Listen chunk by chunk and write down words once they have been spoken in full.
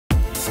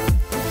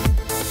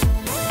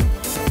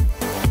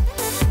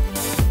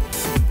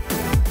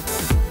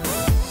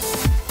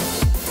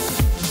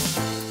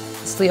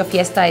Studio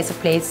Fiesta is a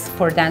place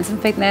for dance and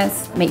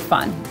fitness, make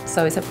fun.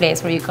 So it's a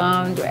place where you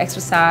come, do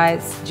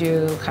exercise,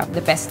 you have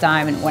the best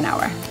time in 1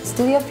 hour.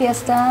 Studio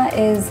Fiesta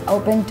is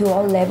open to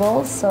all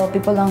levels, so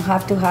people don't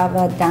have to have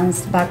a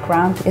dance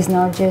background. It's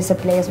not just a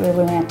place where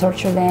we're going to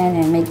torture them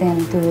and make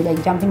them do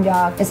like jumping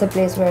jacks. It's a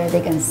place where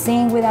they can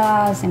sing with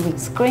us and we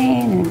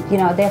scream,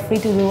 and they're free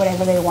to do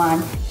whatever they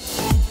want.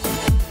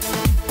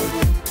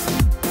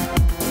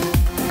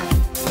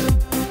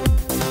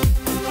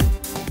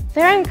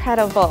 They're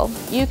incredible.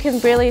 You can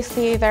really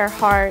see their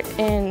heart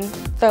in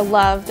the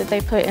love that they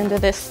put into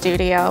this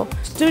studio.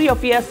 Studio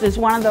Fiesta is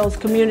one of those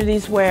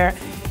communities where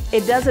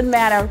it doesn't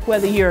matter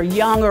whether you're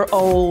young or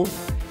old,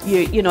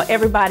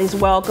 everybody's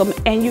welcome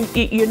and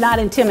you're not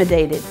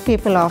intimidated.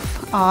 People of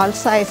all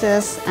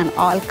sizes and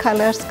all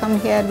colors come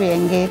here. We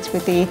engage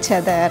with each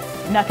other.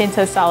 Nothing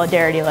says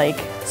solidarity like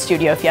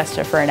Studio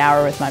Fiesta for an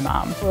hour with my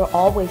mom. We're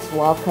always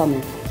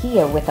welcome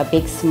here with a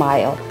big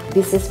smile.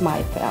 This is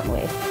my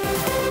family.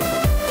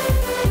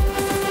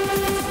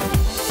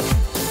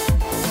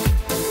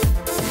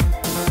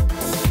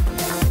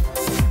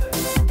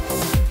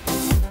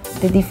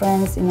 The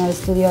difference in our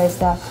studio is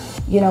that,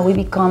 we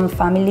become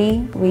family,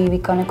 we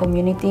become a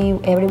community,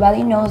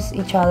 everybody knows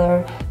each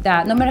other.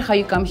 That no matter how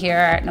you come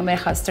here, no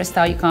matter how stressed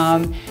out you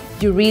come,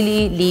 you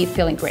really leave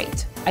feeling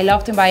great. I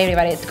love to invite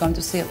everybody to come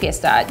to Studio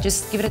Fiesta.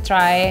 Just give it a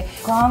try.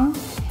 Come,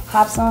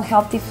 have some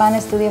healthy fun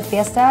at Studio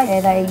Fiesta,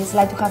 and I just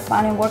like to have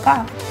fun and work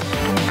out.